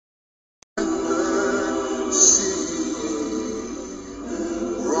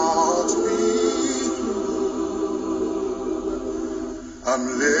I'm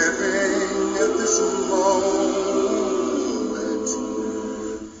living at this moment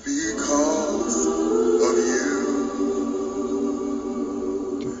because of you.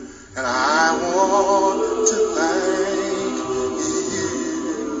 And I want to thank you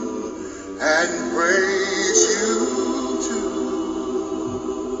and praise you too.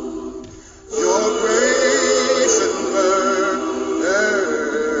 Your grace and mercy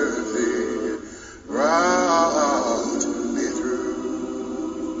brought me through.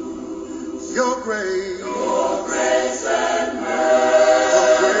 Your grace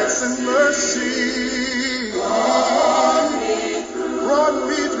and mercy brought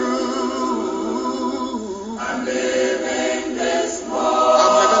me through. I'm living this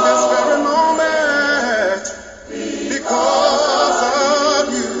very moment because of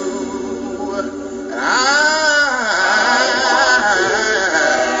you. And I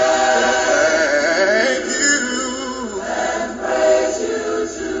thank you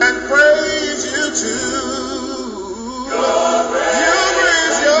and praise you too. Your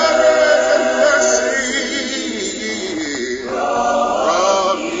grace and mercy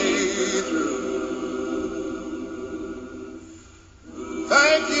brought me through.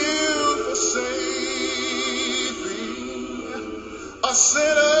 Thank you for saving a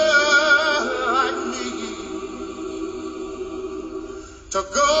sinner like me to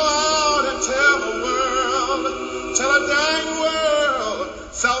go out and tell the world, tell a dang world,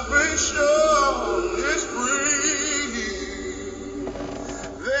 salvation is free.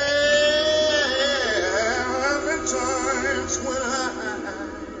 There have been times when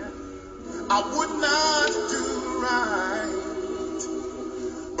I would not do right,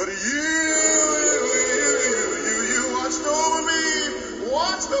 but you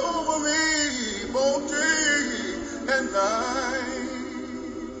watched over me both day and night.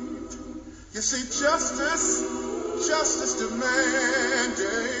 You see, justice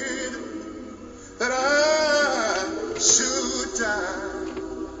demanded that I should die,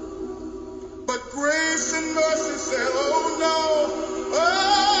 but grace and mercy said, oh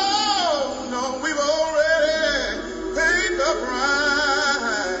no, we've already paid the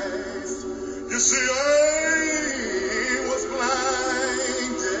price. You see, I was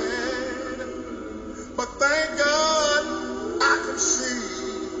blinded, but thank God I could see,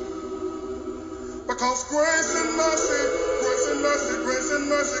 because grace and mercy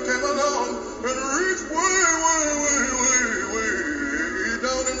came along and reached way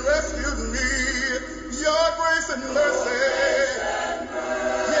down and rescued me. Your grace and mercy,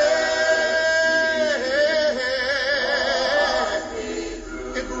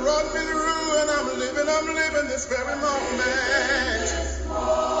 it brought me through, and I'm living this very moment.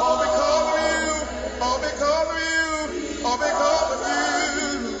 All because of you, all because of you, all because of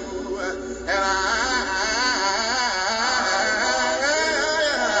you. And I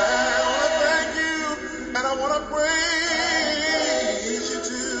want to thank you, and I want to praise you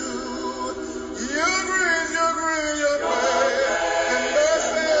too. Your grace and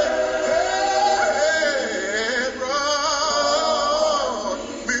mercy brought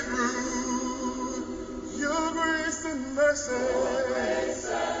me through. Your grace and mercy.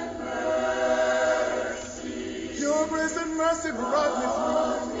 Your grace and mercy brought me through.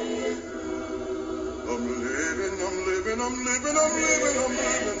 I'm living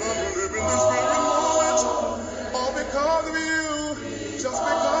this very moment, all because of you, just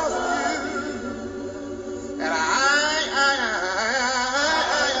because of you. And I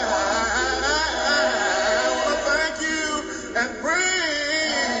want to thank you and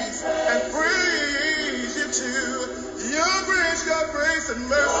praise you too. Your grace and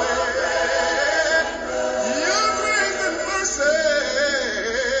mercy. Your grace and mercy.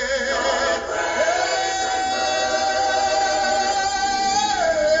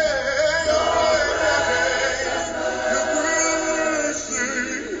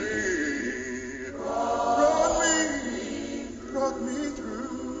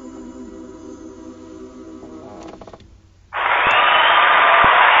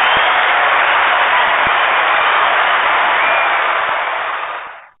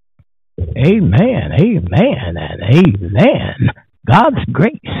 Amen, amen, and amen. God's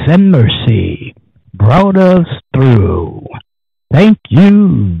grace and mercy brought us through. Thank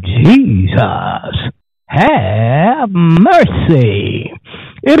you, Jesus. Have mercy.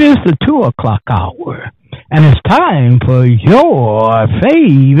 It is the 2:00 hour, and it's time for your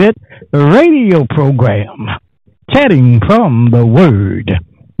favorite radio program, Chatting from the Word,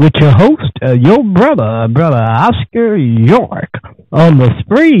 with your host, your brother Oscar York, on the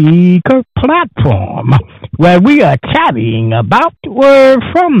Spreaker platform, where we are chatting about the Word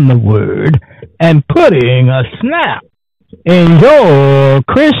from the Word and putting a snap in your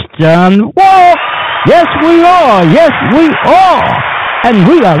Christian walk. Yes, we are. Yes, we are. And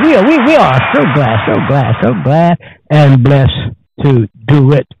we are so glad, and blessed to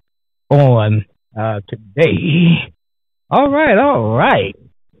do it on today. All right.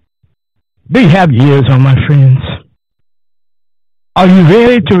 Do you have your ears on, my friends? Are you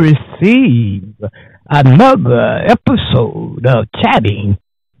ready to receive another episode of Chatting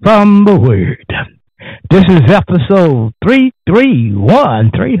from the Word? This is episode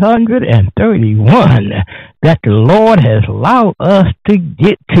 331 that the Lord has allowed us to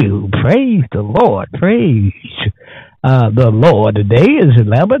get to. Praise the Lord. Praise the Lord. Today is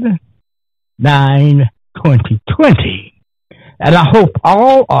 11/9/2020. And I hope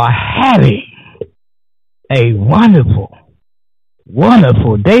all are having a wonderful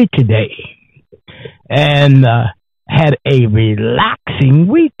day today. And had a relaxing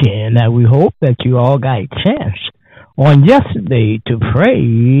weekend. And we hope that you all got a chance on yesterday to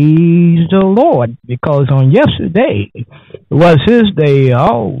praise the Lord, because on yesterday was his day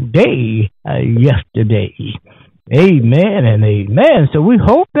all day yesterday. Amen and amen. So we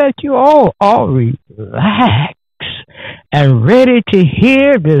hope that you all are relaxed and ready to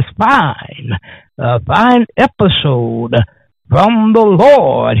hear this fine episode from the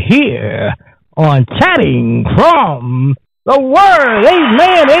Lord here on Chatting from the Word.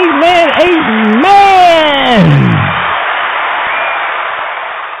 Amen.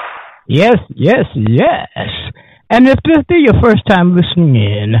 Yes. And if this be your first time listening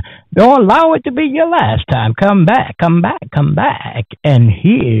in, don't allow it to be your last time. Come back, and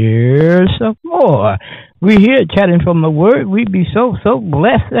hear some more. We here Chatting from the Word. We'd be so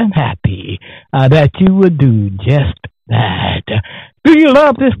blessed and happy that you would do just that. Do you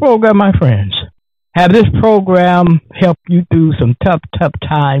love this program, my friends? Have this program helped you through some tough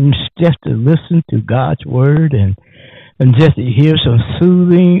times just to listen to God's Word and just to hear some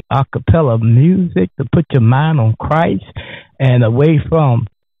soothing a cappella music to put your mind on Christ and away from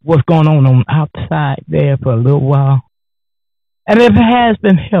what's going on outside there for a little while? And if it has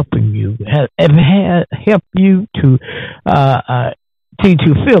been helping you, if it has helped you to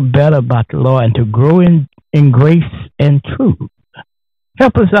feel better about the Lord and to grow in grace and truth,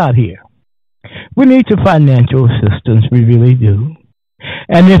 help us out here. We need your financial assistance. We really do.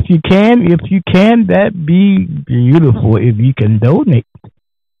 And if you can, that'd be beautiful. If you can donate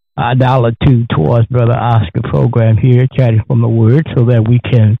 $1 towards Brother Oscar program here, Chatting from the Word, so that we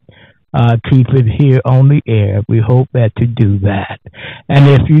can keep it here on the air. We hope that to do that. And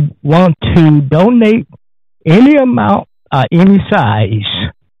if you want to donate any amount, any size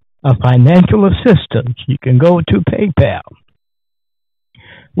of financial assistance, you can go to PayPal.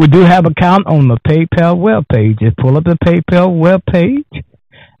 We do have an account on the PayPal webpage. Just pull up the PayPal webpage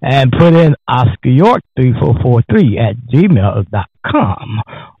and put in Oscar York 3443 at gmail.com.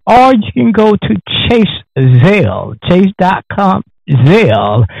 Or you can go to chase.com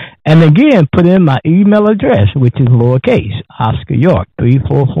Zelle, and again put in my email address, which is lowercase Oscar York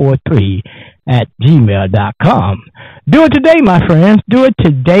 3443 at gmail.com. Do it today, my friends. Do it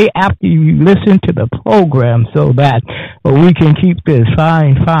today after you listen to the program, so that we can keep this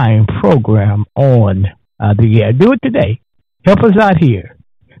fine program on the air. Do it today. Help us out here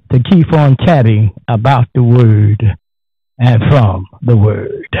to keep on chatting about the Word and from the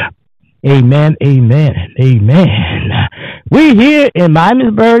Word. Amen. We here in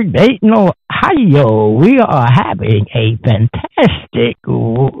Miamisburg, Dayton, Ohio, we are having a fantastic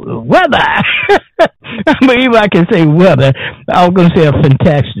weather. I believe I can say weather. I was going to say a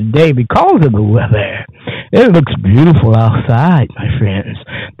fantastic day because of the weather. It looks beautiful outside, my friends.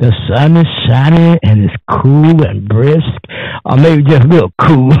 The sun is shining and it's cool and brisk, or maybe just a little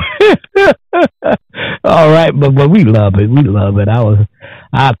cool. All right, but we love it. I was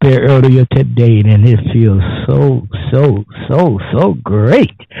out there earlier today, and it feels so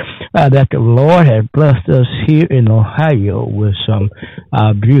great that the Lord has blessed us here in Ohio with some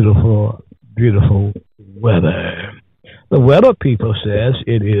beautiful weather. The weather people says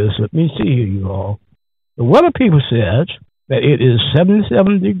it is, let me see here, you all. The weather people says that it is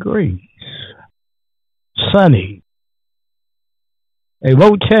 77 degrees, sunny, a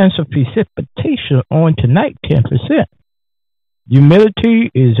low chance of precipitation on tonight, 10%.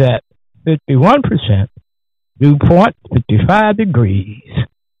 Humidity is at 51%, dew point 55 degrees,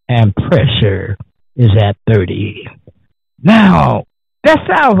 and pressure is at 30. Now, that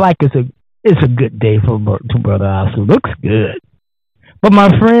sounds like it's a good day for Brother Oscar. Looks good. But my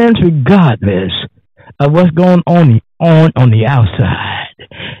friends, regardless of what's going on the outside,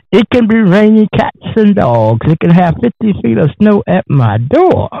 it can be rainy cats and dogs. It can have 50 feet of snow at my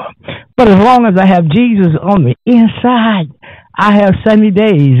door. But as long as I have Jesus on the inside, I have sunny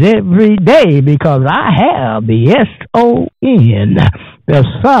days every day because I have the S-O-N, the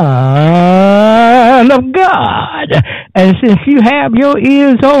Son of God. And since you have your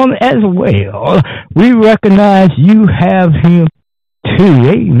ears on as well, we recognize you have him too.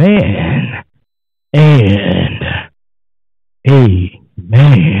 Amen. And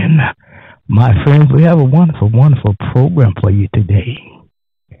amen. My friends, we have a wonderful, wonderful program for you today.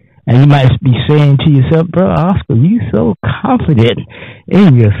 And you might be saying to yourself, Brother Oscar, you so confident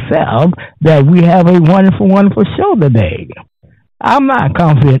in yourself that we have a wonderful, wonderful show today. I'm not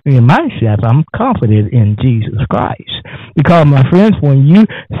confident in myself. I'm confident in Jesus Christ. Because, my friends, when you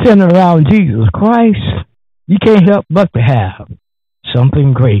center around Jesus Christ, you can't help but to have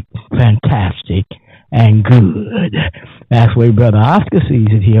something great, fantastic, and good. That's the way Brother Oscar sees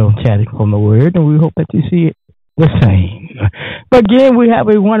it here on Chatting from the Word, and we hope that you see it the same. But again, we have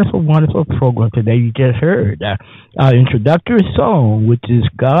a wonderful, wonderful program today. You just heard our introductory song, which is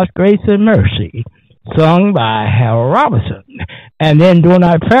God's Grace and Mercy, sung by Harold Robinson. And then during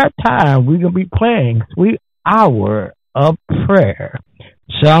our prayer time, we're going to be playing Sweet Hour of Prayer,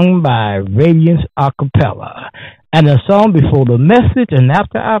 sung by Radiance Acapella. And the song before the message and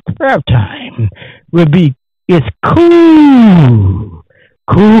after our prayer time will be It's Cool.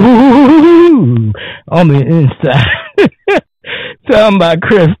 Cool on the inside. Sung by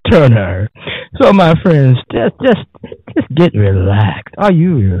Chris Turner. So my friends, just get relaxed. Are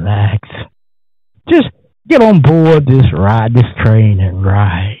you relaxed? Just get on board this train and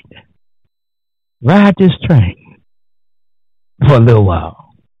ride. Ride this train for a little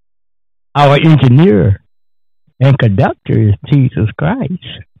while. Our engineer and conductor is Jesus Christ.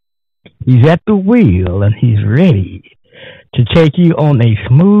 He's at the wheel and he's ready to take you on a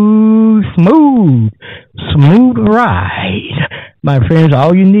smooth ride. My friends,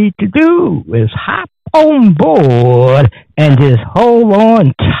 all you need to do is hop on board and just hold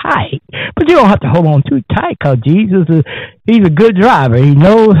on tight. But you don't have to hold on too tight because Jesus he's a good driver. He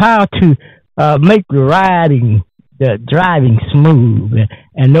knows how to make the driving smooth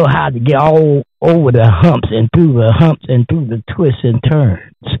and know how to get all over the humps and through the twists and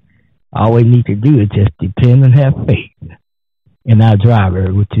turns. All we need to do is just depend and have faith in our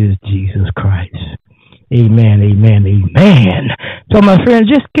driver, which is Jesus Christ. Amen, amen, amen. So, my friends,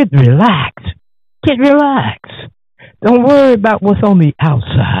 just get relaxed. Get relaxed. Don't worry about what's on the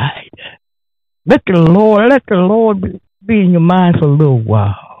outside. Let the Lord be in your mind for a little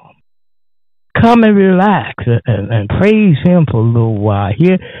while. Come and relax and praise him for a little while.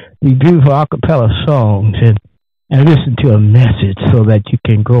 Hear these beautiful a cappella songs and listen to a message so that you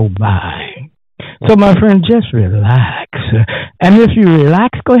can go by. So, my friend, just relax. And if you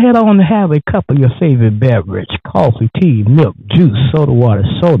relax, go ahead on and have a cup of your favorite beverage. Coffee, tea, milk, juice, soda water,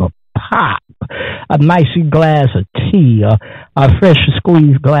 soda pop, a nice glass of tea, a fresh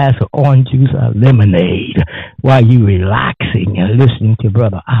squeezed glass of orange juice or lemonade while you're relaxing and listening to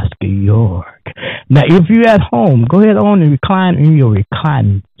Brother Oscar York. Now, if you're at home, go ahead on and recline in your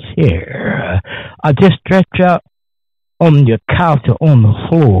reclining chair. Or just stretch out on your couch or on the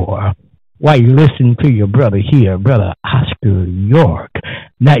floor while you listen to your brother here, Brother Oscar York.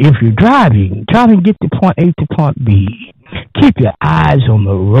 Now, if you're driving, get to point A to point B. Keep your eyes on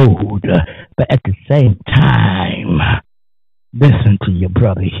the road, but at the same time, listen to your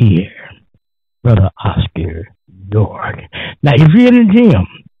brother here, Brother Oscar York. Now, if you're in the gym,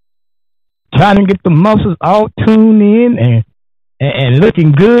 trying to get the muscles all tuned in and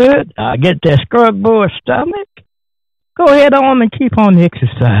looking good, get that scrub-board stomach, go ahead on and keep on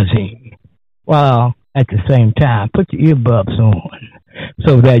exercising. While at the same time, put your earbuds on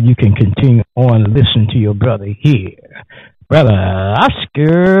so that you can continue on and listen to your brother here, Brother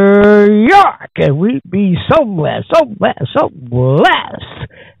Oscar York. And we'd be so blessed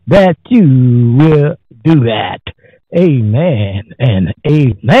that you will do that. Amen and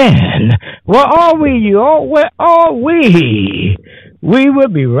amen. Where are we? Where are we? We will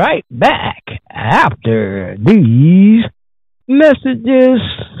be right back after these messages.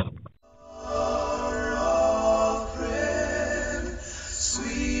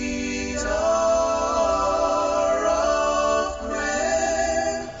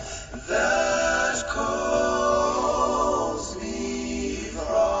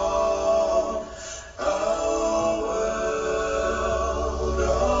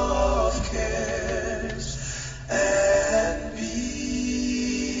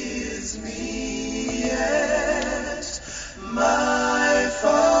 My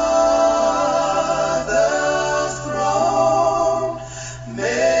Father.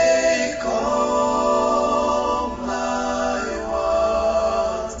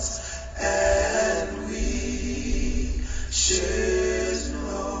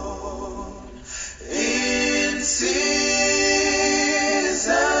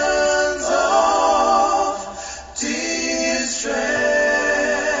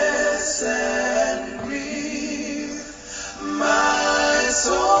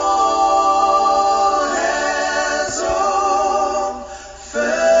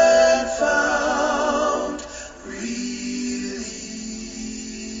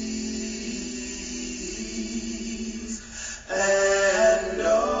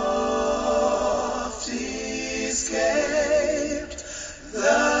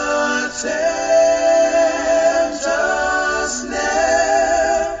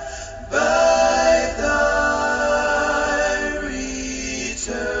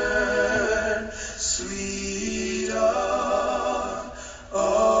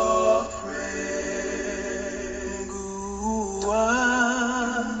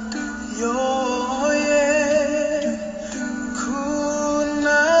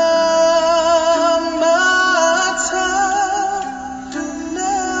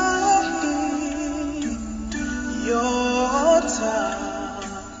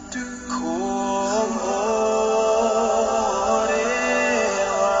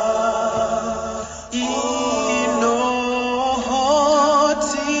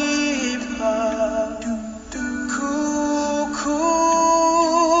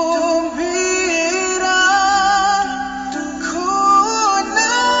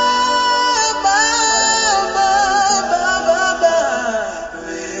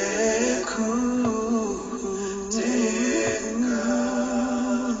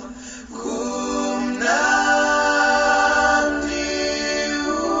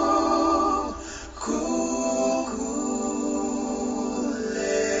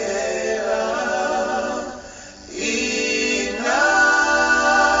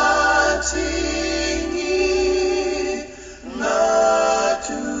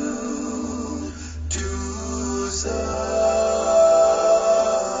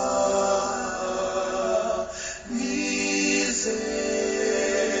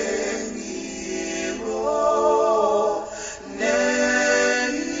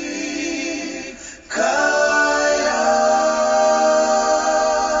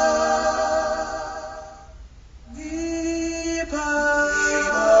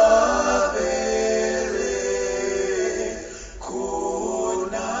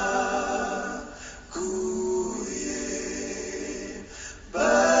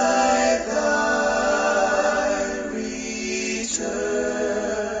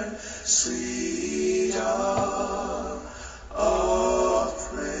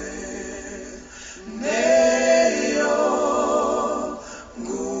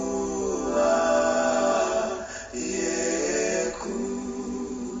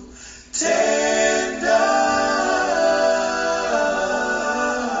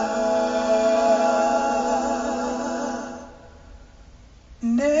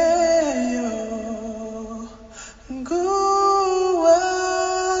 neyo nguwa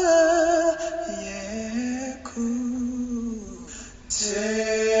yeku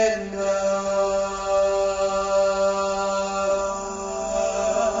tena.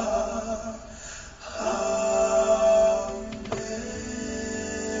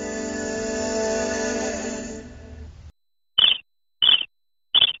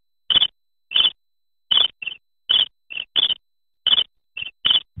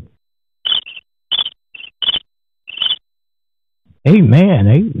 Amen,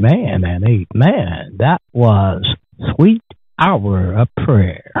 amen, and amen. That was Sweet Hour of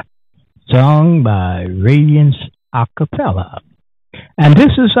Prayer, sung by Radiance A Cappella. And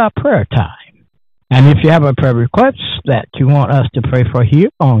this is our prayer time. And if you have a prayer request that you want us to pray for here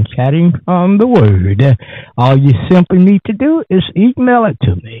on Chatting from the Word, all you simply need to do is email it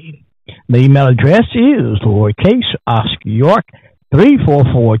to me. The email address is lowercase Oscar York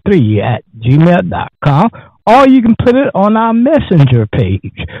 3443 at gmail.com. Or you can put it on our messenger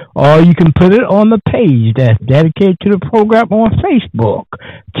page. Or you can put it on the page that's dedicated to the program on Facebook,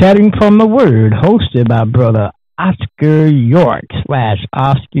 Chatting from the Word, hosted by Brother Oscar York /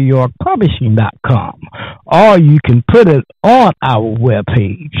 OscarYorkPublishing.com. Or you can put it on our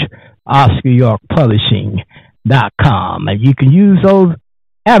webpage, OscarYorkPublishing.com. And you can use those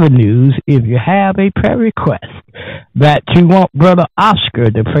avenues if you have a prayer request that you want Brother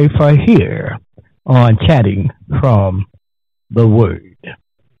Oscar to pray for here on Chatting from the Word.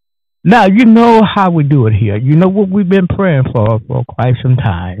 Now, you know how we do it here. You know what we've been praying for quite some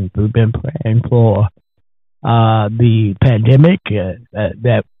time. We've been praying for the pandemic,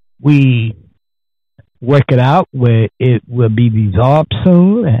 that we work it out where it will be dissolved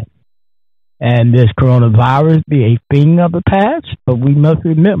soon, and this coronavirus be a thing of the past. But we must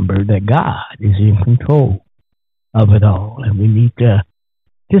remember that God is in control of it all, and we need to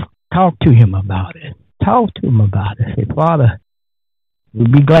just talk to him about it. Talk to him about it. Say, Father,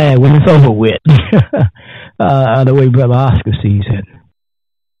 we'll be glad when it's over with. The way Brother Oscar sees it.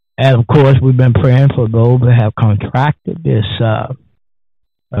 And of course, we've been praying for those that have contracted this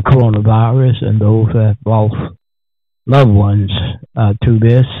coronavirus and those that have lost loved ones to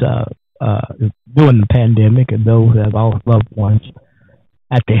this during the pandemic, and those that have lost loved ones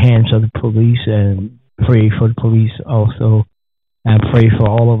at the hands of the police, and pray for the police also, and pray for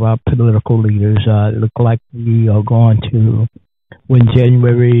all of our political leaders. It looks like we are going to, when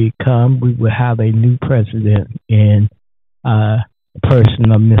January comes, we will have a new president in the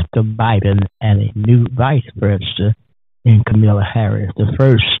person of Mr. Biden, and a new vice president in Kamala Harris. The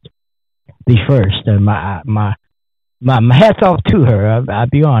first, and my hats off to her. I'll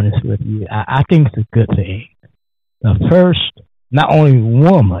be honest with you. I think it's a good thing. The first, not only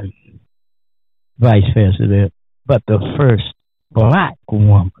woman vice president, but the first Black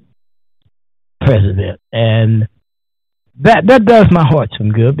woman president. And that does my heart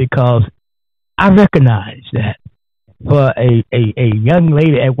some good, because I recognize that for a young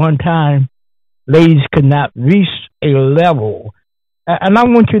lady at one time, ladies could not reach a level, and I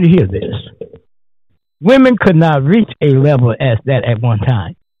want you to hear this. Women could not reach a level as that at one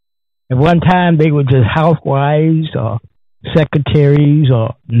time. At one time, they were just housewives or secretaries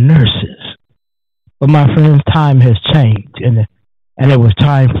or nurses. But my friends, time has changed, and it was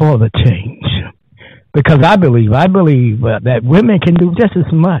time for the change. Because I believe that women can do just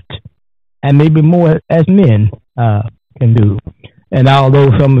as much, and maybe more, as men can do. And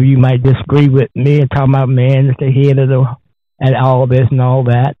although some of you might disagree with me and talk about man is the head of and all this and all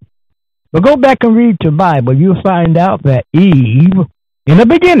that, but go back and read your Bible. You'll find out that Eve, in the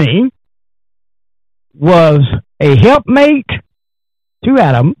beginning, was a helpmate to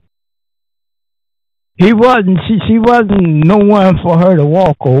Adam. She wasn't no one for her to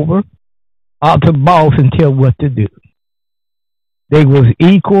walk over or to boss and tell what to do. They was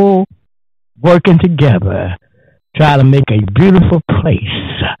equal, working together, trying to make a beautiful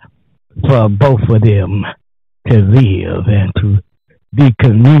place for both of them to live and to be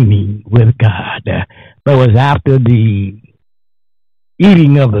communing with God. But it was after the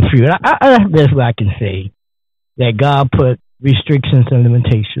eating of the fruit, that's what I can say, that God put restrictions and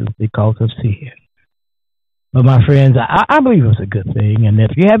limitations because of sin. But my friends, I believe it's a good thing. And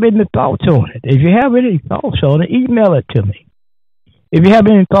if you have any thoughts on it, email it to me. If you have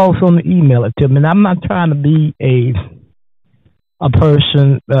any thoughts on it, email it to me. And I'm not trying to be a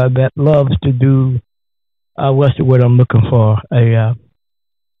person that loves to do, what's the word I'm looking for?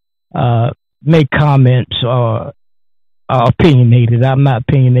 Make comments or opinionated. I'm not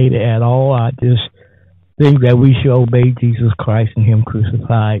opinionated at all. I just think that we should obey Jesus Christ and Him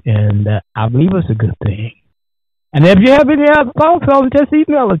crucified. And I believe it's a good thing. And if you have any other thoughts on it, just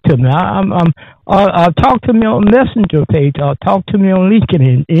email it to me. Talk to me on Messenger page, or talk to me on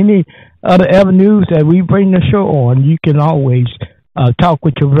LinkedIn. Any other avenues that we bring the show on, you can always talk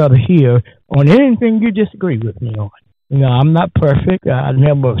with your brother here on anything you disagree with me on. You know, I'm not perfect. I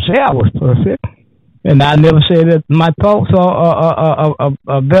never say I was perfect. And I never say that my thoughts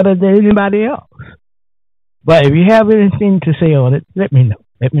are better than anybody else. But if you have anything to say on it, let me know.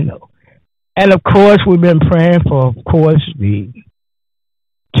 Let me know. And of course, we've been praying for, of course, the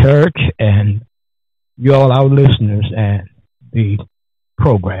church and you all, our listeners, and the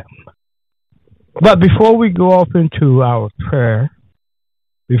program. But before we go off into our prayer,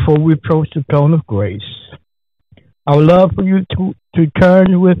 before we approach the throne of grace, I would love for you to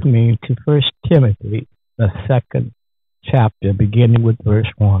turn with me to 1 Timothy, the 2nd chapter, beginning with verse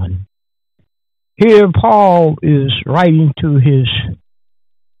 1. Here, Paul is writing to his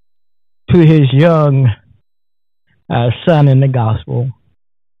young son in the gospel.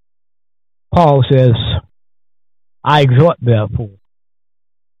 Paul says, I exhort, therefore,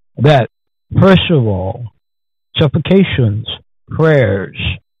 that first of all, supplications, prayers,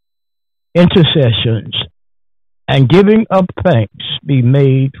 intercessions, and giving of thanks be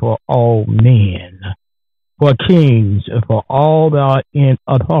made for all men, for kings, and for all that are in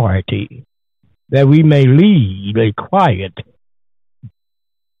authority, that we may lead a quiet,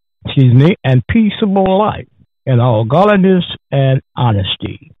 and peaceable life in all godliness and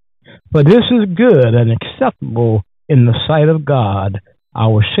honesty. For this is good and acceptable in the sight of God,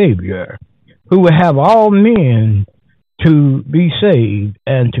 our Savior, who will have all men to be saved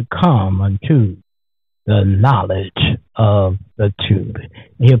and to come unto the knowledge of the truth.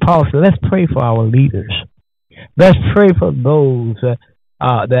 And here Paul said, let's pray for our leaders. Let's pray for those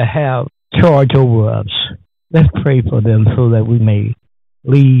that have charge over us. Let's pray for them so that we may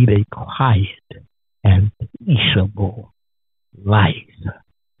lead a quiet and peaceable life.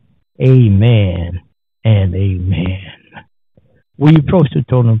 Amen and amen. Will you approach the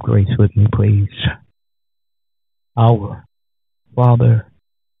throne of grace with me, please? Our Father,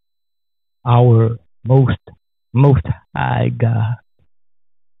 our most high God.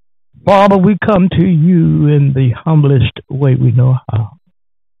 Father, we come to you in the humblest way we know how.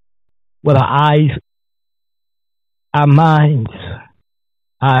 With our eyes, our minds,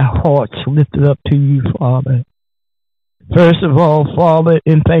 our hearts lifted up to you, Father. First of all, Father,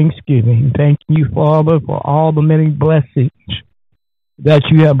 in thanksgiving, thank you, Father, for all the many blessings that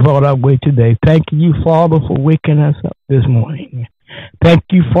you have brought our way today. Thank you, Father, for waking us up this morning. Thank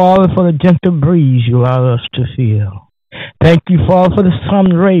you, Father, for the gentle breeze you allow us to feel. Thank you, Father, for the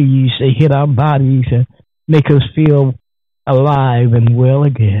sun rays that hit our bodies and make us feel alive and well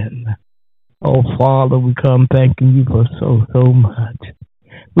again. Oh, Father, we come thanking you for so much.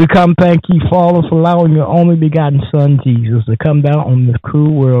 We come thank you, Father, for allowing your only begotten Son, Jesus, to come down on this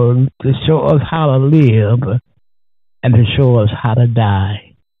cruel world to show us how to live and to show us how to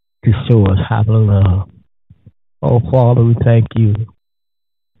die, to show us how to love. Oh, Father, we thank you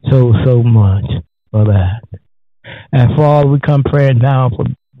so much for that. And, Father, we come praying now for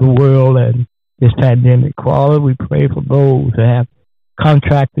the world and this pandemic. Father, we pray for those that have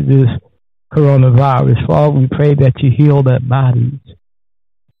contracted this coronavirus. Father, we pray that you heal their bodies.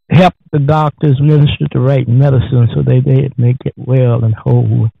 Help the doctors minister the right medicine so they may get well and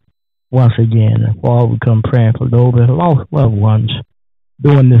whole once again. And Father, we come praying for those that lost loved ones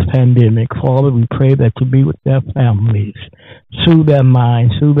during this pandemic. Father, we pray that you be with their families, soothe their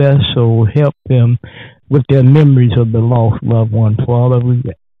minds, soothe their soul, help them with their memories of the lost loved one. Father,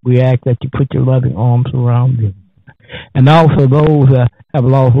 we ask that you put your loving arms around them. And also those that have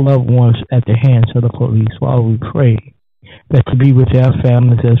lost loved ones at the hands of the police. Father, we pray that you be with their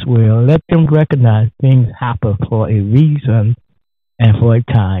families as well. Let them recognize things happen for a reason and for a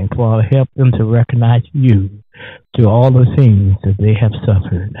time. Father, help them to recognize you to all the things that they have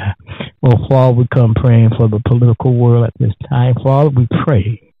suffered. Well, Father, we come praying for the political world at this time. Father, we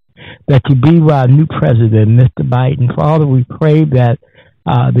pray that you be with our new president, Mr. Biden. Father, we pray that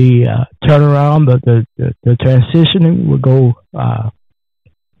the turnaround, the transitioning will go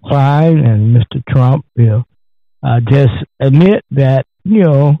fine, and Mr. Trump will just admit that,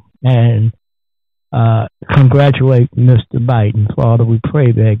 and congratulate Mr. Biden. Father, we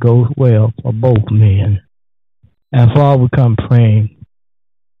pray that it goes well for both men. And Father, we come praying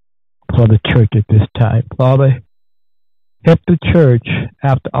for the church at this time. Father, help the church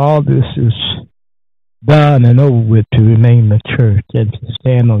after all this is done and over with to remain the church and to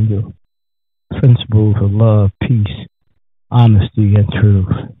stand on your principles of love, peace, honesty, and truth.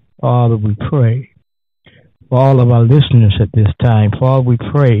 Father, we pray for all of our listeners at this time. Father, we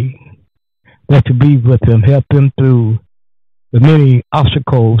pray that to be with them, help them through the many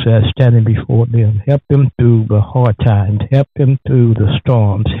obstacles that are standing before them. Help them through the hard times. Help them through the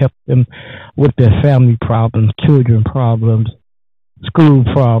storms. Help them with their family problems, children problems, school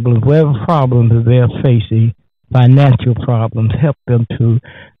problems, whatever problems that they're facing, financial problems. Help them to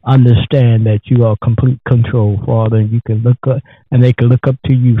understand that you are complete control, Father, and you can look up and they can look up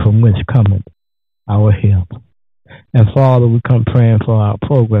to you from whence cometh our help. And Father, we come praying for our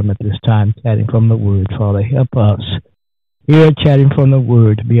program at this time, chatting from the Word. Father, help us here chatting from the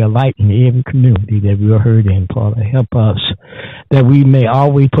Word to be a light in every community that we are heard in. Father, help us that we may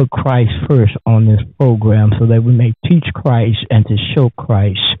always put Christ first on this program so that we may teach Christ and to show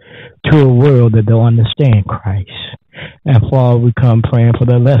Christ to a world that don't understand Christ. And Father, we come praying for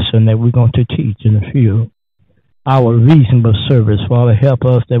the lesson that we're going to teach in a few. Our reasonable service, Father, help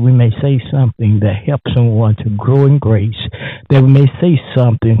us that we may say something that helps someone to grow in grace, that we may say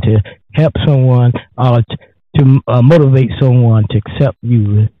something to help someone to motivate someone to accept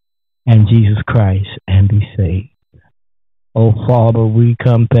you and Jesus Christ and be saved. Oh, Father, we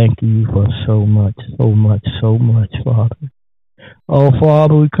come thank you for so much, Father. Oh,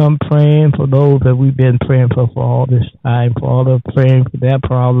 Father, we come praying for those that we've been praying for all this time, Father, praying for their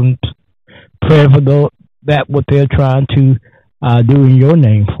problems, praying for those that what they're trying to do in your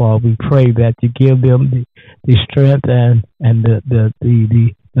name, Father. We pray that you give them the strength and the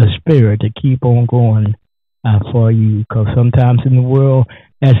spirit to keep on going for you, because sometimes in the world,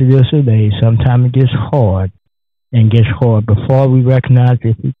 as it is today, sometimes it gets hard and gets hard. Before we recognize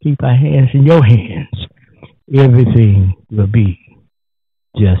if we keep our hands in your hands, everything will be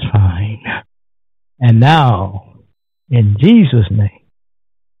just fine. And now, in Jesus' name,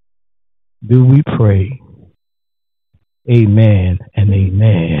 do we pray. Amen and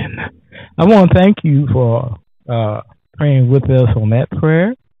amen. I want to thank you for praying with us on that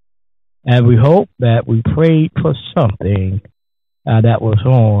prayer. And we hope that we prayed for something that was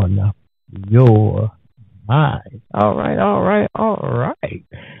on your mind. All right.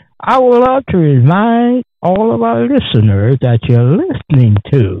 I would like to remind all of our listeners that you're listening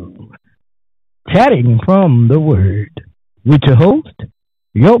to Chatting from the Word with your host,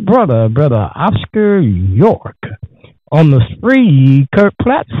 your brother Oscar York, on the Free Kirk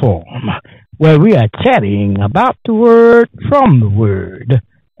platform, where we are chatting about the Word from the Word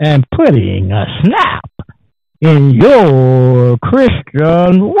and putting a snap in your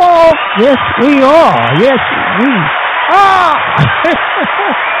Christian walk. Yes, we are. Yes, we are.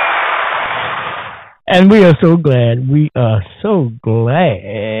 And we are so glad. We are so glad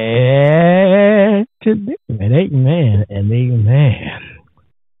to do it. Amen and amen.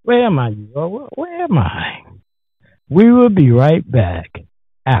 Where am I? Where am I? We will be right back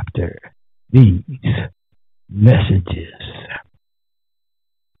after these messages.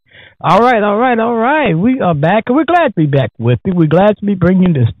 All right. We are back, and we're glad to be back with you. We're glad to be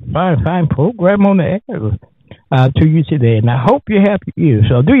bringing this fine program on the air to you today, and I hope you have your ears.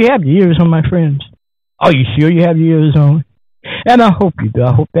 So, do you have your ears on, my friends? Are you sure you have your ears on? And I hope you do.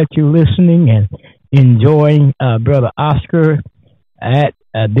 I hope that you're listening and enjoying Brother Oscar at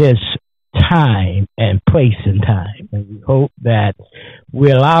this time and place in time. And we hope that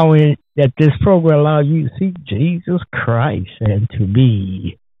we're allowing, that this program allows you to see Jesus Christ and to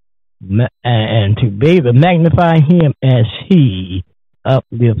be able to magnify him as he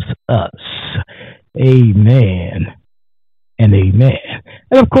uplifts us. Amen and amen.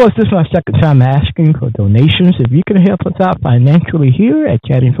 And of course, this is my second time asking for donations. If you can help us out financially here at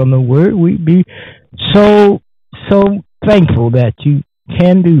Chatting from the Word, we'd be so thankful that you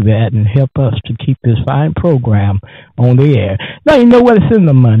can do that and help us to keep this fine program on the air. Now, you know where to send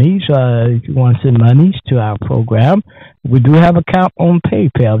the monies. If you want to send monies to our program, we do have an account on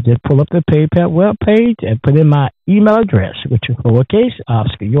PayPal. Just pull up the PayPal webpage and put in my email address, which is lowercase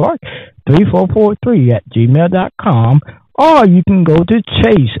Oscar York 3443@gmail.com. Or you can go to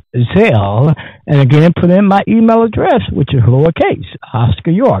Chase Zelle and again put in my email address, which is lowercase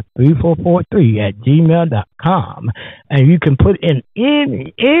Oscar York 3443@gmail.com. And you can put in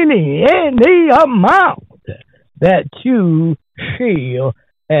any amount that you feel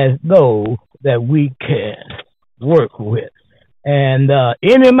as though that we can work with. And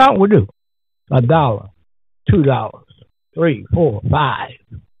any amount will do. $1, $2, $3, $4, $5.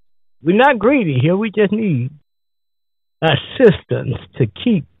 We're not greedy here. We just need assistance to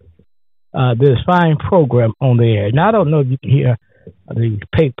keep this fine program on the air. Now, I don't know if you can hear the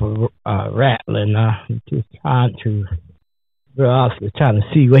paper rattling. I'm just trying to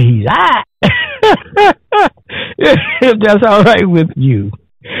see where he's at. If that's all right with you.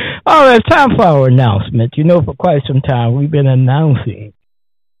 All right, it's time for our announcement. You know, for quite some time, we've been announcing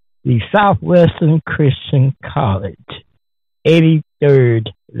the Southwestern Christian College 83rd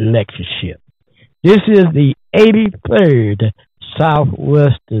lectureship. This is the 83rd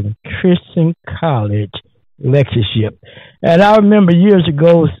Southwestern Christian College lectureship. And I remember years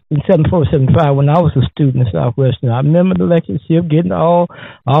ago in 74, 75, when I was a student at Southwestern, I remember the lectureship, getting all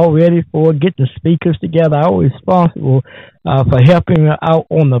ready for getting the speakers together. I was responsible for helping out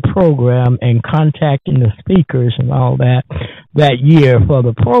on the program and contacting the speakers and all that year for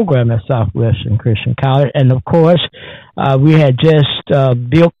the program at Southwestern Christian College. And of course, we had just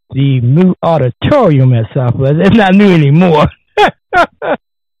built the new auditorium at Southwestern. It's not new anymore.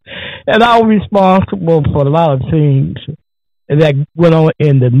 And I was responsible for a lot of things that went on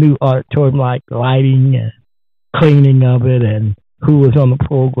in the new auditorium, like lighting and cleaning of it and who was on the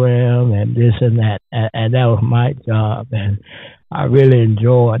program and this and that. And that was my job. And I really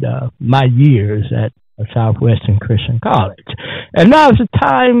enjoyed my years at Southwestern Christian College. And now it's the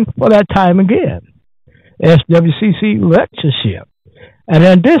time for that time again. SWCC lectureship. And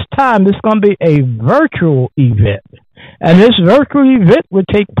then this time, it's going to be a virtual event. And this virtual event will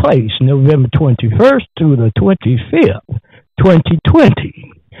take place November 21st through the 25th,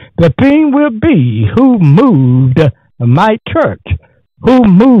 2020. The theme will be Who Moved My Church? Who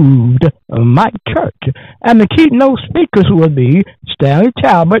Moved My Church? And the keynote speakers will be Stanley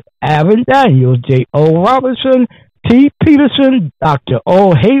Talbot, Alvin Daniels, J. O. Robinson, T. Peterson, Dr.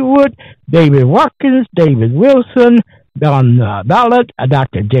 O. Haywood, David Watkins, David Wilson, Don Ballard,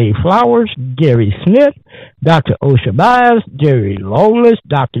 Dr. J. Flowers, Gary Smith, Dr. Osha Bias, Jerry Lawless,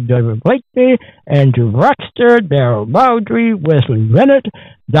 Dr. David Blakely, Andrew Roxter, Darrell Bowdry, Wesley Bennett,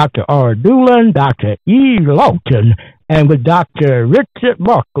 Dr. R. Doolin, Dr. E. Lawton, and with Dr. Richard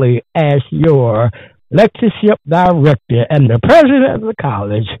Barkley as your lectureship director. And the president of the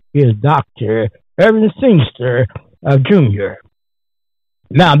college is Dr. Irvin Singster Jr.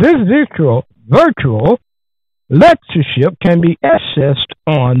 Now, this virtual lectureship can be accessed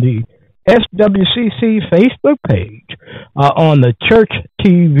on the SWCC Facebook page on the Church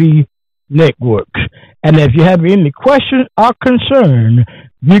TV networks. And if you have any questions or concern,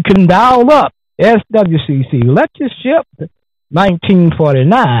 you can dial up SWCC lectureship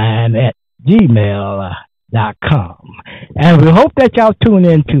 1949 at gmail.com. And we hope that y'all tune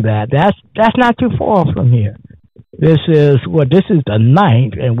into that. That's not too far from here. This is the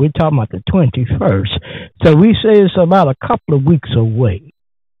 9th, and we're talking about the 21st. So we say it's about a couple of weeks away.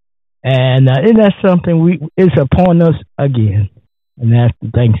 And isn't that something it's upon us again? And that's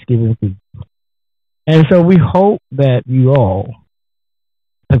the Thanksgiving week. And so we hope that you all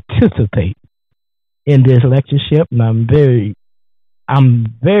participate in this lectureship, and I'm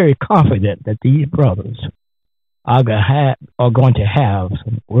very confident that these brothers are going to have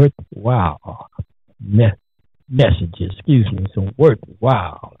some worthwhile messages. Some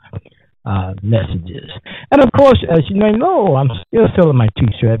worthwhile messages. And of course, as you may know, I'm still selling my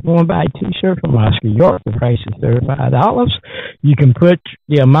t-shirt. If you want to buy a t-shirt from Oscar York, the price is $35. You can put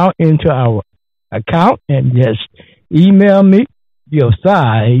the amount into our account and just email me your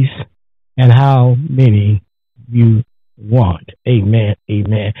size and how many you want. Amen.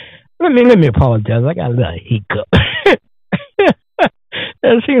 Amen. Let me apologize. I got a little hiccup.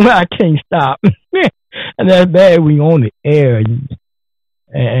 It seems like I can't stop. And that's bad when you're on the air and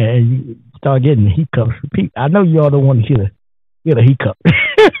you start getting hiccups from people. I know y'all don't want to hear the hiccup.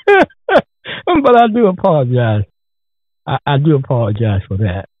 But I do apologize. I do apologize for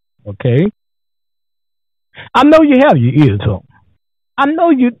that. Okay? I know you have your ears on. I know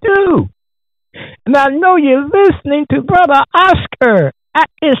you do. And I know you're listening to Brother Oscar at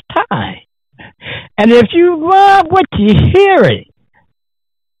this time. And if you love what you're hearing,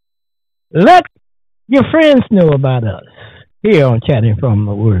 let your friends know about us here on Chatting from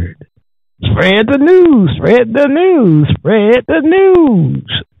the Word. Spread the news, spread the news, spread the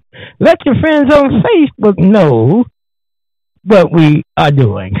news. Let your friends on Facebook know what we are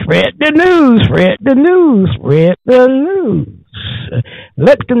doing. Spread the news, spread the news, spread the news.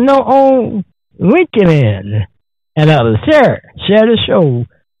 Let them know on LinkedIn and others. Share the show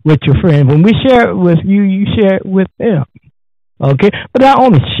with your friends. When we share it with you, you share it with them. Okay? But not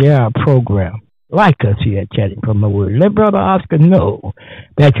only share our program, like us here at Chatting from the Word. Let Brother Oscar know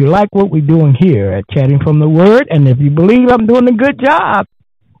that you like what we're doing here at Chatting from the Word, and if you believe I'm doing a good job,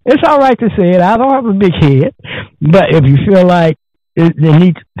 it's all right to say it. I don't have a big head, but if you feel like it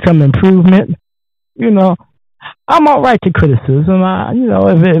needs some improvement, I'm all right to criticism.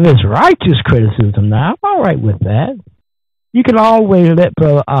 If it's righteous criticism, now I'm all right with that. You can always let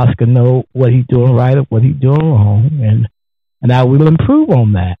Brother Oscar know what he's doing right or what he's doing wrong, and I will improve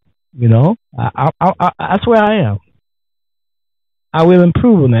on that. That's where I am. I will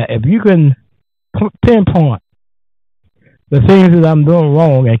improve on that. If you can pinpoint the things that I'm doing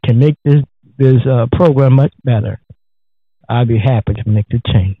wrong and can make this program much better, I'll be happy to make the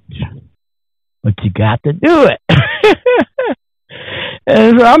change. But you got to do it.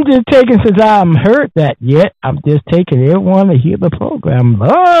 And so I'm just taking, since I haven't heard that yet, I'm just taking everyone to hear the program.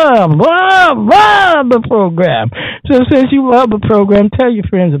 Love the program. So since you love the program, tell your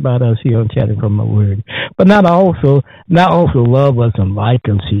friends about us here on Chatting from the Word. But not also love us and like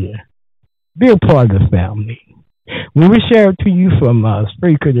us here. Be a part of the family. When we share it to you from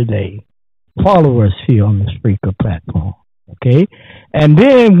Spreaker today, follow us here on the Spreaker platform. Okay? And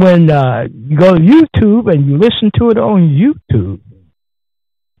then when you go to YouTube and you listen to it on YouTube,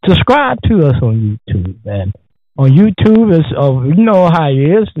 subscribe to us on YouTube. And on YouTube, you know how it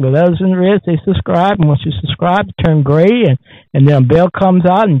is. The letters in red, they subscribe. And once you subscribe, it turn gray. And then a bell comes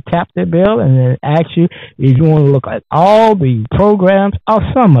out and you tap that bell. And then it asks you if you want to look at all the programs or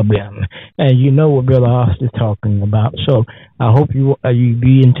some of them. And you know what Brother Austin is talking about. So I hope you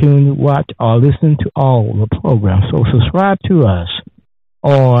be in tune to watch or listen to all the programs. So subscribe to us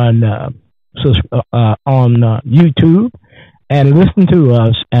on YouTube. And listen to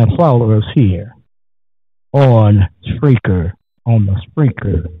us and follow us here on Spreaker, on the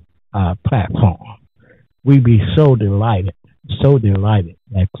Spreaker platform. We'd be so delighted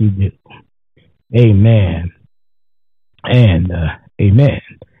that you do. Amen. And amen.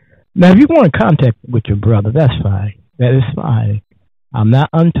 Now, if you want to contact with your brother, that's fine. That is fine. I'm not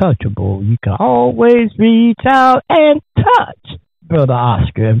untouchable. You can always reach out and touch Brother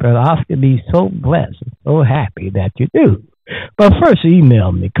Oscar. And Brother Oscar be so blessed and so happy that you do. But first,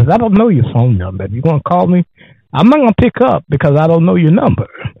 email me, because I don't know your phone number. If you're going to call me, I'm not going to pick up because I don't know your number.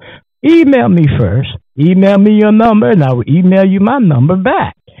 Email me first. Email me your number, and I will email you my number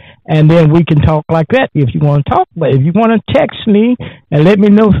back. And then we can talk like that if you want to talk. But if you want to text me and let me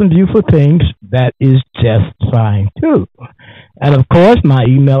know some beautiful things, that is just fine, too. And, of course, my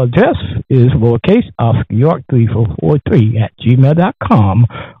email address is lowercase Oscar York 3443@gmail.com.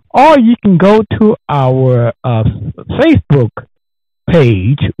 Or you can go to our Facebook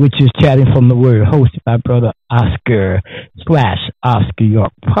page, which is Chatting from the Word, hosted by Brother Oscar / Oscar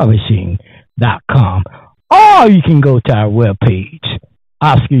York Publishing.com. Or you can go to our webpage,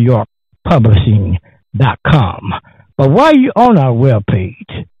 OscarYorkPublishing.com. But while you're on our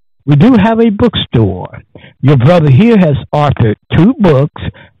webpage, we do have a bookstore. Your brother here has authored 2 books.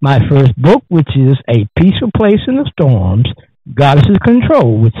 My first book, which is A Peaceful Place in the Storms, Goddess's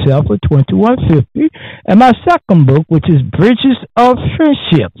Control, which sells for $21.50, and my second book, which is Bridges of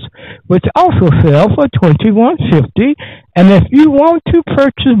Friendships, which also sells for $21.50. And if you want to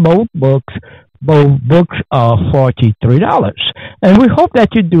purchase both books are $43. And we hope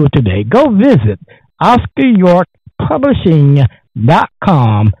that you do it today. Go visit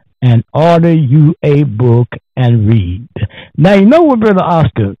OscarYorkPublishing.com and order you a book and read. Now, you know what Brother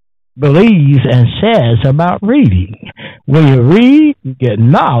Oscar believes and says about reading. When you read, you get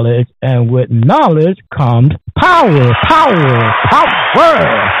knowledge, and with knowledge comes power.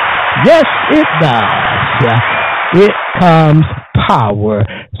 Yes, it does. It comes power.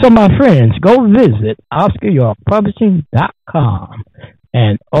 So, my friends, go visit OscarYorkPublishing.com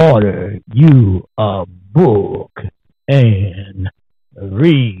and order you a book and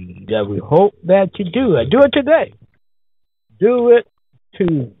read. We hope that you do it. Do it today. Do it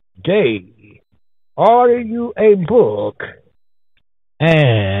today. Order you a book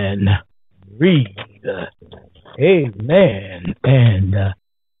and read. Amen and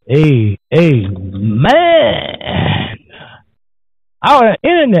amen. Our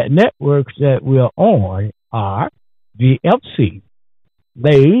internet networks that we're on are VFC,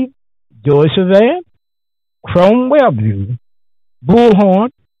 Lave, Joy Savan, Chrome WebView,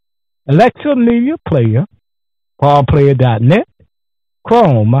 Bullhorn, Alexa Media Player, PaulPlayer.net,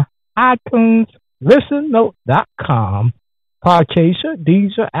 Chrome, iTunes, ListenNote.com, Podchaser,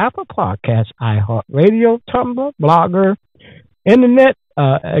 Deezer, Apple Podcasts, iHeartRadio, Tumblr, Blogger, Internet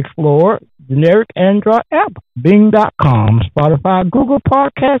Explorer, generic Android app, Bing.com, Spotify, Google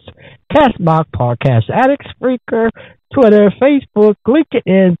Podcasts, Castbox, Podcast Addict, Spreaker, Twitter, Facebook,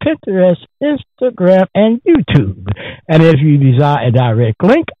 LinkedIn, Pinterest, Instagram, and YouTube. And if you desire a direct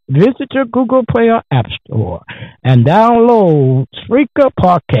link, visit your Google Play or App Store and download Spreaker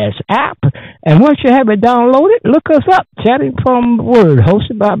Podcast app. And once you have it downloaded, look us up, Chatting from the Word,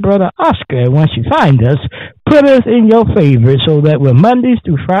 hosted by Brother Oscar. And once you find us, put us in your favorites so that when Mondays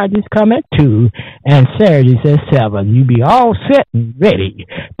through Fridays come at 2 and Saturdays at 7, you be all set and ready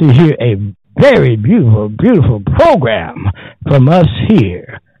to hear a very beautiful program from us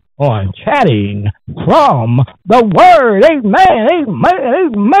here on Chatting from the Word. Amen, amen,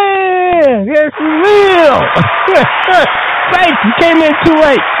 amen. Yes, we will. Thank you. Came in too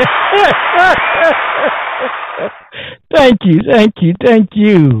late. Thank you, thank you, thank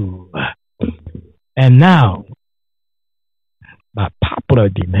you. And now, by popular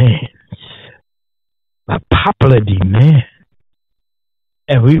demand,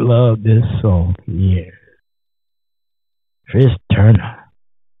 and we love this song here. Chris Turner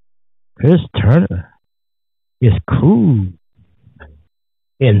is cool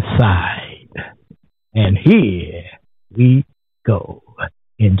inside. And here we go.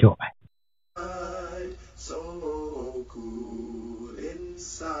 Enjoy. So cool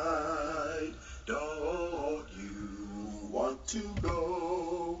inside. Don't you want to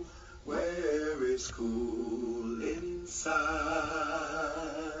go where it's cool inside?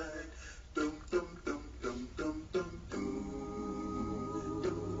 Dum dum dum dum dum dum dum dum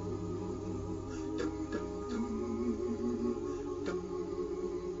dum dum dum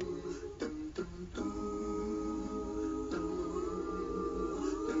dum dum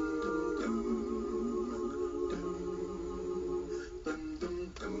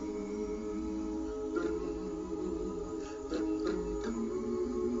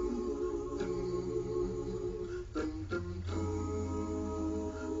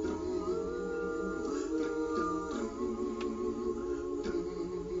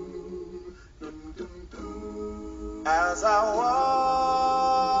As I walk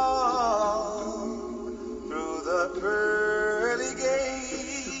through the pearly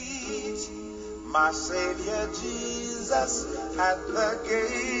gates, my Savior Jesus at the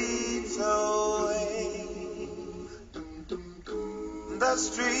gates away. The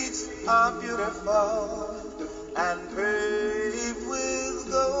streets are beautiful and paved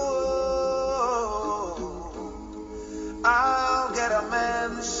with gold. I'll get a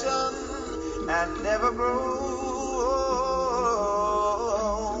mansion and never grow.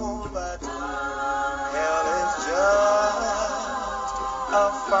 But hell is just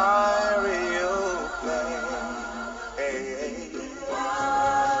a fiery old place.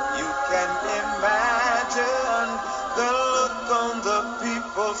 You can imagine the look on the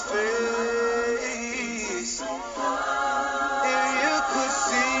people's face. If you could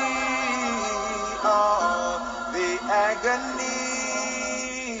see all the agony,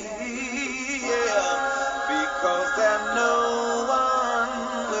 because then no one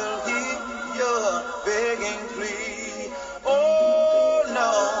will hear your begging plea. Oh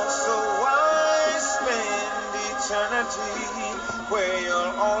no, so why spend eternity where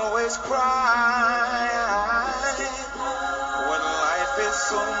you'll always cry, when life is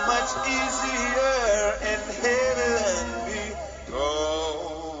so much easier in heaven below?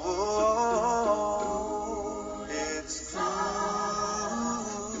 It's cool,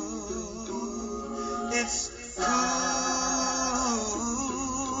 it's cool,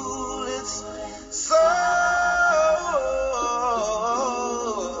 it's so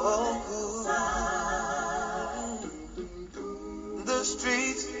cool. The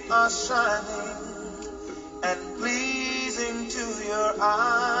streets are shining and pleasing to your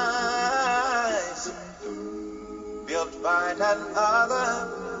eyes, built by none other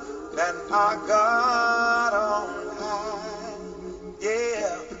than our God on high.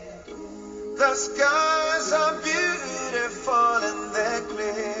 Yeah. The skies are beautiful and they're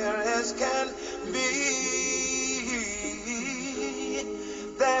clear as can be.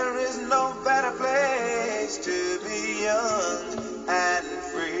 There is no better place to be young and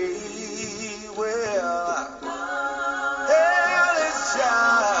free. Well, hell is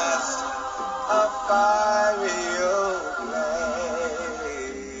just a fiery old place.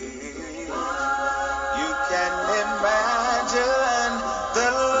 You can imagine the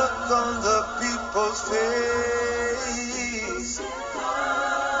look on the people's face.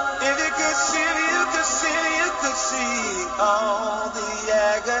 If you could see, you could see, you could see all the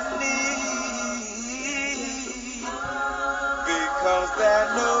agony, because there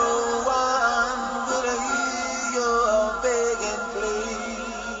no one would hear your begging plea.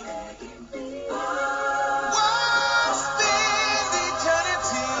 Why spend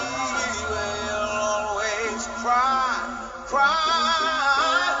eternity where you'll always cry,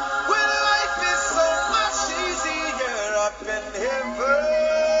 cry, when life is so much easier up in heaven?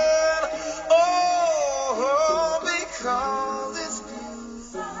 Oh, because it's cool.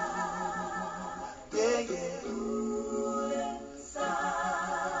 Yeah, yeah.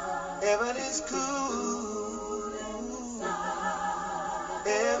 Heaven is cool.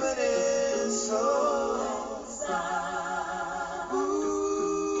 Heaven is so. Ooh,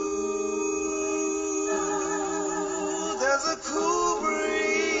 there's a cool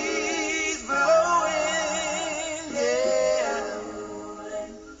breeze.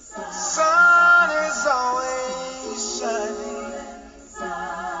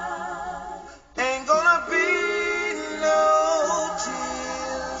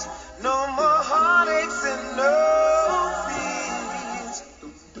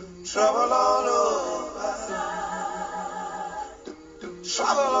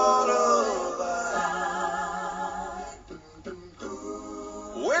 travel all over.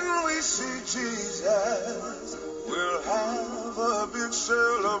 When we see Jesus, we'll have a big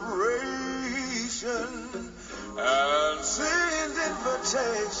celebration and send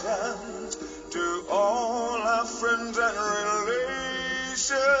invitations to all our friends and relations.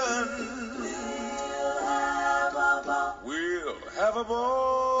 We'll have a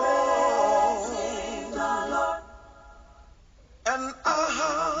ball, and our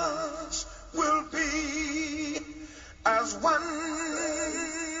hearts will be as one.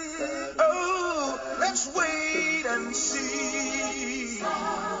 Oh, let's wait and see.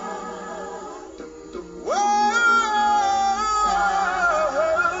 Whoa,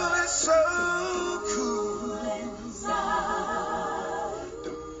 it's so cool.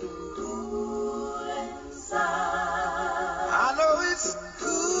 I know it's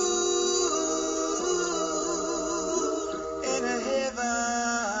cool in heaven.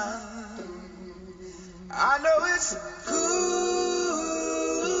 I know it's cool.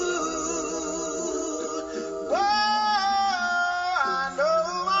 Whoa, I know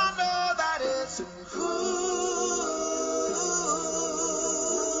that it's cool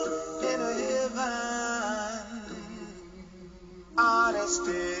in heaven. Honest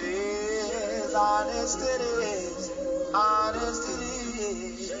it is, honest it is, honest it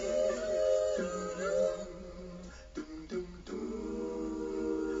is.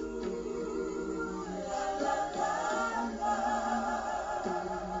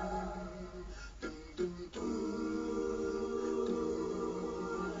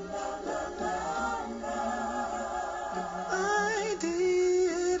 I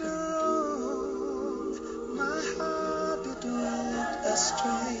did wrong, my heart did went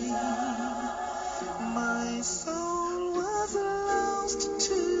astray, my soul was lost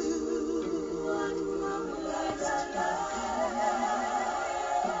too.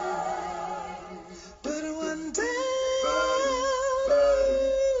 But one day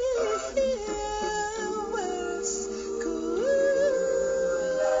was cool.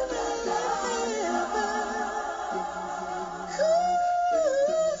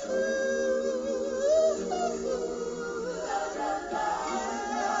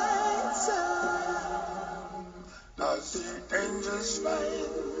 I see angels flying,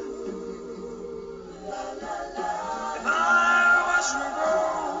 and I watch them go.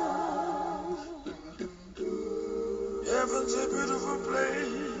 Heaven's a beautiful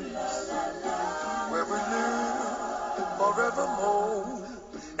place where we live forevermore.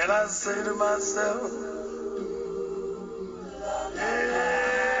 And I say to myself,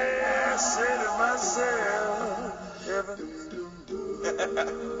 yeah, I say to myself, heaven,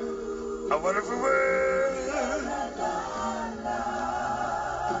 a wonderful world.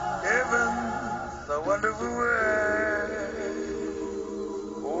 Heaven's a wonderful world.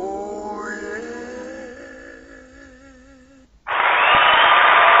 Oh, yeah.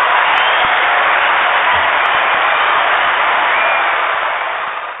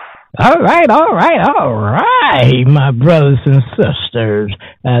 All right, my brothers and sisters.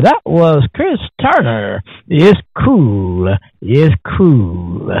 That was Chris Turner. It's cool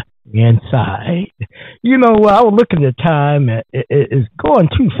inside. You know, I was looking at the time, it's going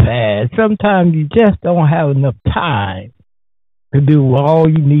too fast. Sometimes you just don't have enough time to do all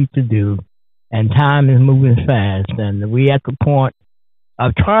you need to do, and time is moving fast, and we at the point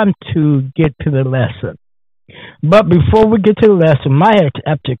of trying to get to the lesson. But before we get to the lesson, I might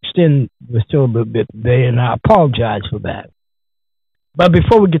have to extend the show a little bit today, and I apologize for that. But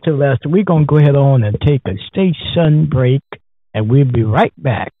before we get to the lesson, we're going to go ahead on and take a station break, and we'll be right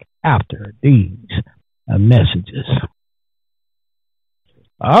back after these messages.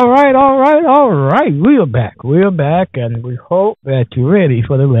 All right. We're back, and we hope that you're ready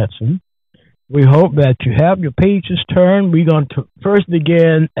for the lesson. We hope that you have your pages turned. We're going to first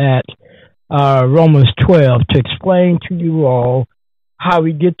begin at Romans 12 to explain to you all how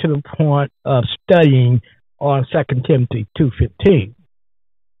we get to the point of studying on 2 Timothy 2:15.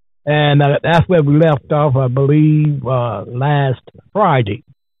 And that's where we left off, I believe, last Friday.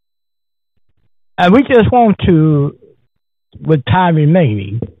 And we just want to, with time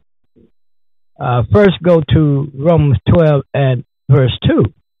remaining, first go to Romans 12 and verse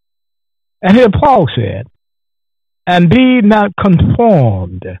 2. And here Paul said, "And be not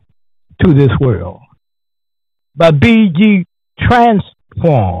conformed to this world, but be ye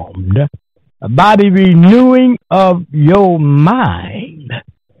transformed by the renewing of your mind,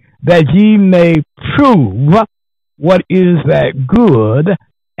 that ye may prove what is that good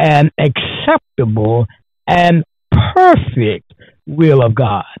and acceptable and perfect will of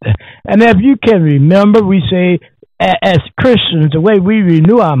God." And if you can remember, we say as Christians, the way we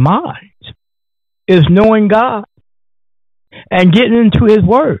renew our minds is knowing God and getting into His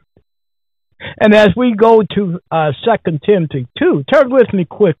Word. And as we go to 2 Timothy 2, turn with me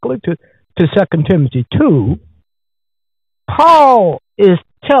quickly to 2 Timothy 2. Paul is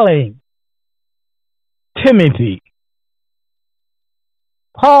telling Timothy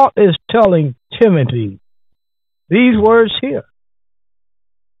these words here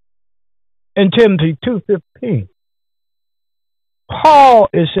in Timothy 2:15. Paul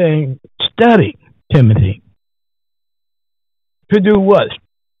is saying, study, Timothy, to do what?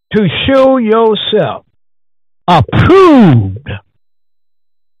 To show yourself approved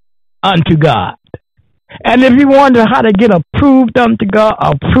unto God. And if you wonder how to get approved unto God,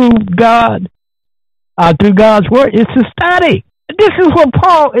 approved God through God's word, it's to study. This is what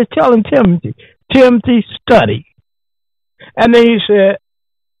Paul is telling Timothy. Timothy, study. And then he said,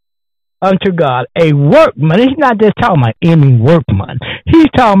 unto God, a workman. He's not just talking about any workman. He's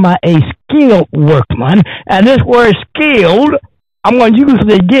talking about a skilled workman. And this word skilled, I'm going to use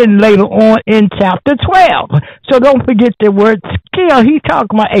it again later on in chapter 12. So don't forget the word skill. He's talking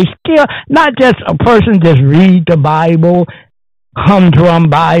about a skill, not just a person just read the Bible, humdrum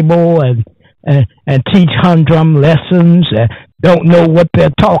Bible, and teach humdrum lessons and don't know what they're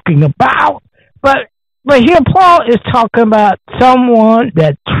talking about. But here Paul is talking about someone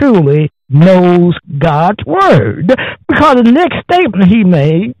that truly knows God's word. Because the next statement he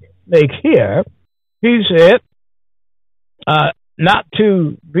makes here, he said, not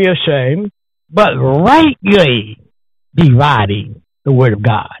to be ashamed, but rightly dividing the word of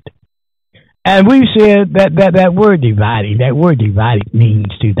God. And we said that word dividing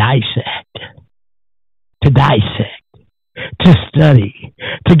means to dissect, to study,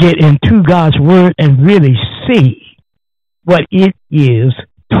 to get into God's word and really see what it is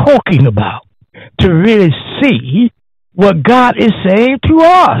talking about, to really see what God is saying to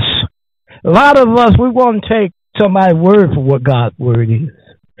us. A lot of us, we want to take somebody's word for what God's word is.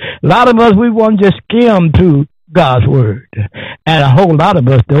 A lot of us, we want to just skim through God's word. And a whole lot of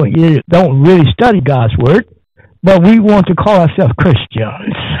us don't really study God's word, but we want to call ourselves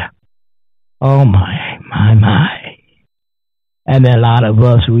Christians. Oh, my. And then a lot of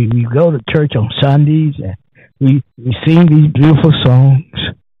us, we go to church on Sundays and we sing these beautiful songs.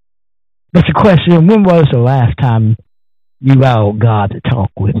 But the question, when was the last time you allowed God to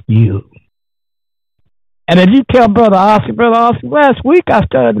talk with you? And if you tell Brother Oscar, last week I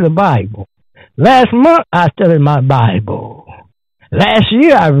studied the Bible. Last month I studied my Bible. Last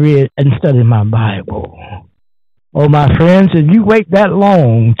year I read and studied my Bible. Oh, my friends, if you wait that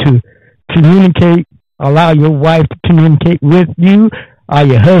long to communicate, allow your wife to communicate with you, or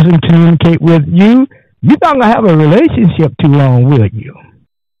your husband to communicate with you, you're not going to have a relationship too long, will you?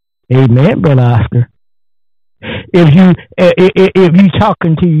 Amen, Brother Oscar. If you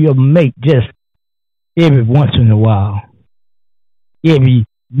talking to your mate just every once in a while, every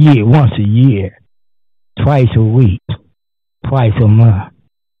year, once a year, twice a week, twice a month.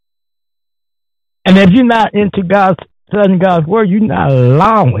 And if you're not into studying God's word, you're not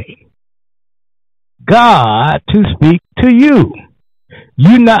allowing God to speak to you.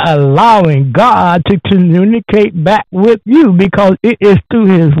 You're not allowing God to communicate back with you, because it is through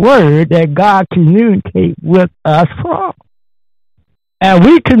His word that God communicates with us from. And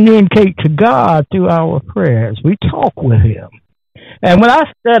we communicate to God through our prayers. We talk with Him. And when I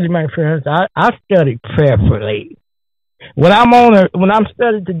study, my friends, I study prayerfully. When I'm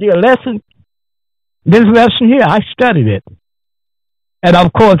studying to do a lesson, this lesson here, I studied it. And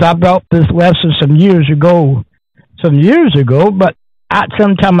of course, I brought this lesson some years ago, but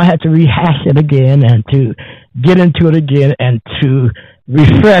sometimes I had to rehash it again and to get into it again and to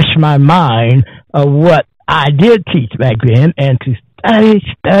refresh my mind of what I did teach back then, and to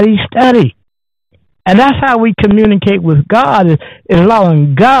study. And that's how we communicate with God, is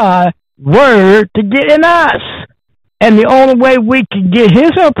allowing God's word to get in us. And the only way we can get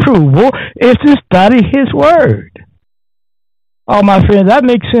His approval is to study His word. Oh, my friends, that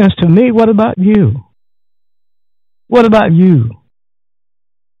makes sense to me. What about you? What about you?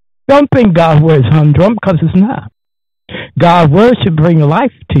 Don't think God's word is humdrum, because it's not. God's word should bring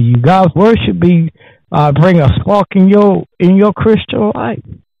life to you. God's word should be bring a spark in your Christian life.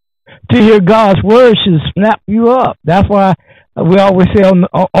 To hear God's word should snap you up. That's why we always say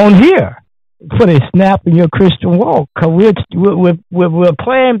on here, put a snap in your Christian walk, because we're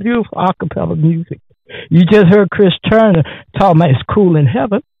playing beautiful a cappella music. You just heard Chris Turner talking about it's cool in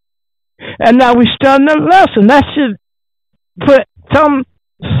heaven. And now we're starting a lesson. That should put some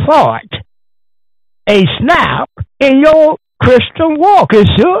sort, a snap in your Christian walk. It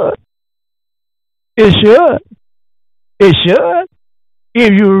should. It should.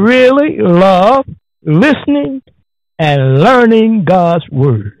 If you really love listening and learning God's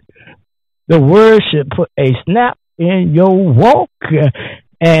word, the word should put a snap in your walk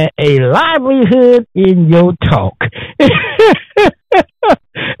and a livelihood in your talk.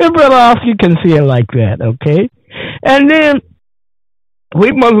 And Brother Oscar, you can see it like that, okay? And then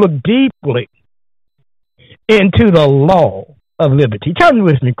we must look deeply into the law of liberty. Turn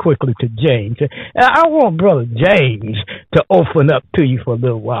with me quickly to James. And I want Brother James to open up to you for a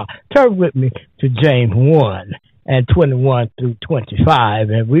little while. Turn with me to James 1 and 21 through 25.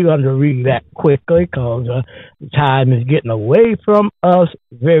 And we're going to read that quickly because time is getting away from us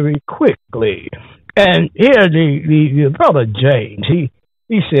very quickly. And here the Brother James,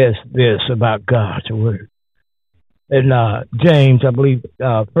 he says this about God's word. And James, I believe,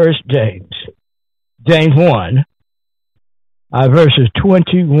 First James 1, verses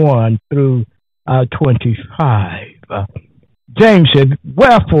 21 through 25. James said,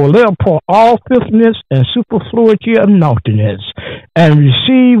 "Wherefore let us pour all filthiness and superfluity of naughtiness, and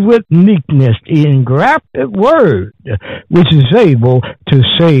receive with meekness the engrafted word, which is able to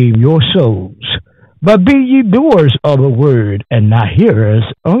save your souls. But be ye doers of the word, and not hearers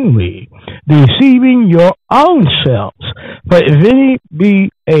only, deceiving your own selves. For if any be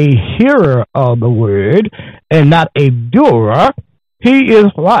a hearer of the word, and not a doer, he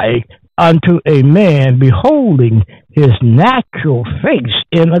is like unto a man beholding his natural face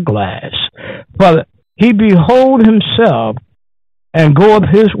in a glass. For he behold himself, and goeth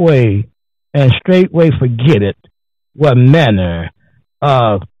his way, and straightway forgetteth what manner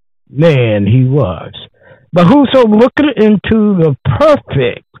of man he was. But whoso looketh into the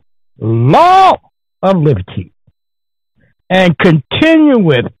perfect law of liberty, and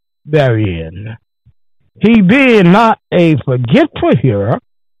continueth therein, he being not a forgetful hearer,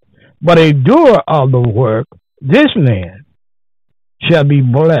 but a doer of the work, this man shall be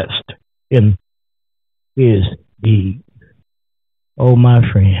blessed in his deed." Oh, my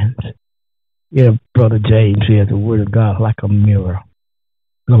friends, yeah, Brother James says the word of God like a mirror.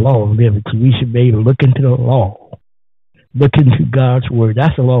 The law of liberty. We should be able to look into the law, look into God's word.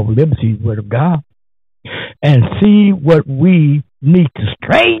 That's the law of liberty, the word of God, and see what we need to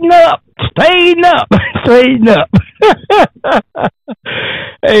straighten up, straighten up.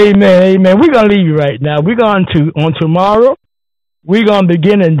 Amen, amen. We're going to leave you right now. We're going to, on tomorrow, we're going to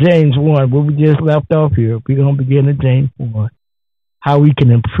begin in James 1, where we just left off here. We're going to begin in James 1, how we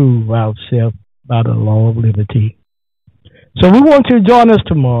can improve ourselves by the law of liberty. So we want you to join us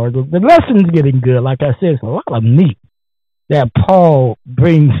tomorrow. The lesson's getting good. Like I said, it's a lot of meat that Paul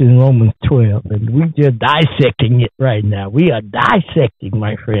brings in Romans 12, and we're just dissecting it right now. We are dissecting,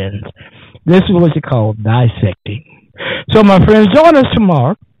 my friends. This is what you call dissecting. So, my friends, join us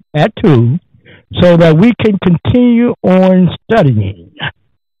tomorrow at 2 so that we can continue on studying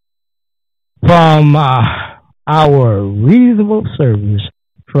from our reasonable service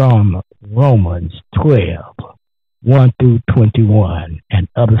from Romans 12. 1 through 21, and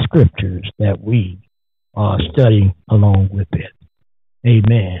other scriptures that we are studying along with it.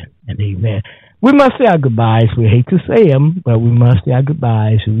 Amen and amen. We must say our goodbyes. We hate to say them, but we must say our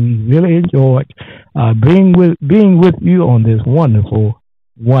goodbyes. We really enjoyed being with you on this wonderful,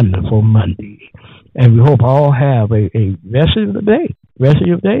 wonderful Monday. And we hope all have a rest of the day.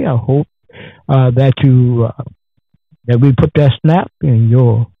 I hope that you that we put that snap in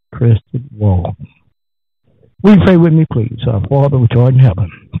your crystal wall. Will you pray with me, please? Our Father, which art in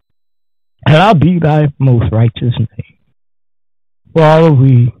heaven, and I'll be thy most righteous name. Father,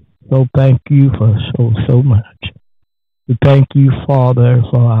 we so thank you for so much. We thank you, Father,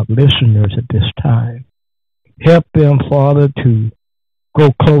 for our listeners at this time. Help them, Father, to go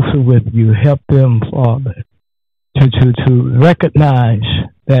closer with you. Help them, Father, to recognize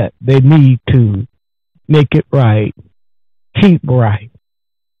that they need to make it right, keep right,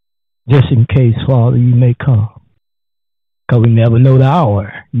 just in case, Father, you may come. Because we never know the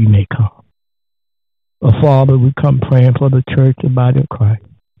hour you may come. But, Father, we come praying for the church, the body of Christ.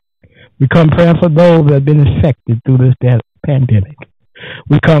 We come praying for those that have been affected through this pandemic.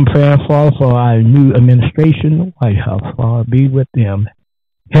 We come praying, Father, for our new administration, the White House, Father. Be with them.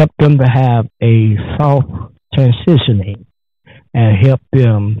 Help them to have a soft transitioning and help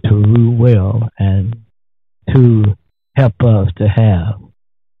them to rule well and to help us to have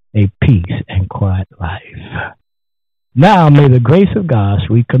a peace and quiet life. Now may the grace of God,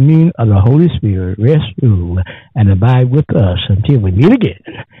 sweet communion of the Holy Spirit, rest, rule, and abide with us until we meet again.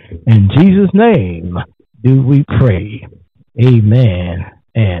 In Jesus' name do we pray. Amen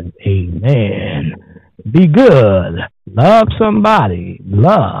and amen. Be good. Love somebody.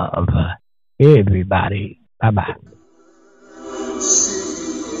 Love everybody. Bye-bye. mercy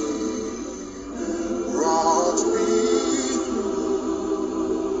brought me through.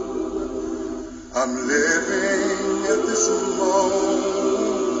 I'm living at this moment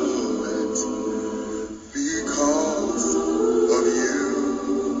because of you.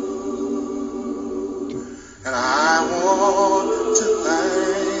 And I want to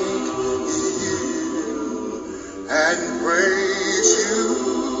thank you and praise you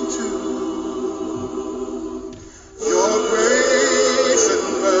too. Your grace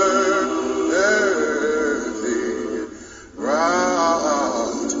and mercy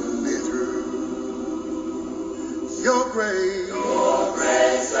brought me through. Your grace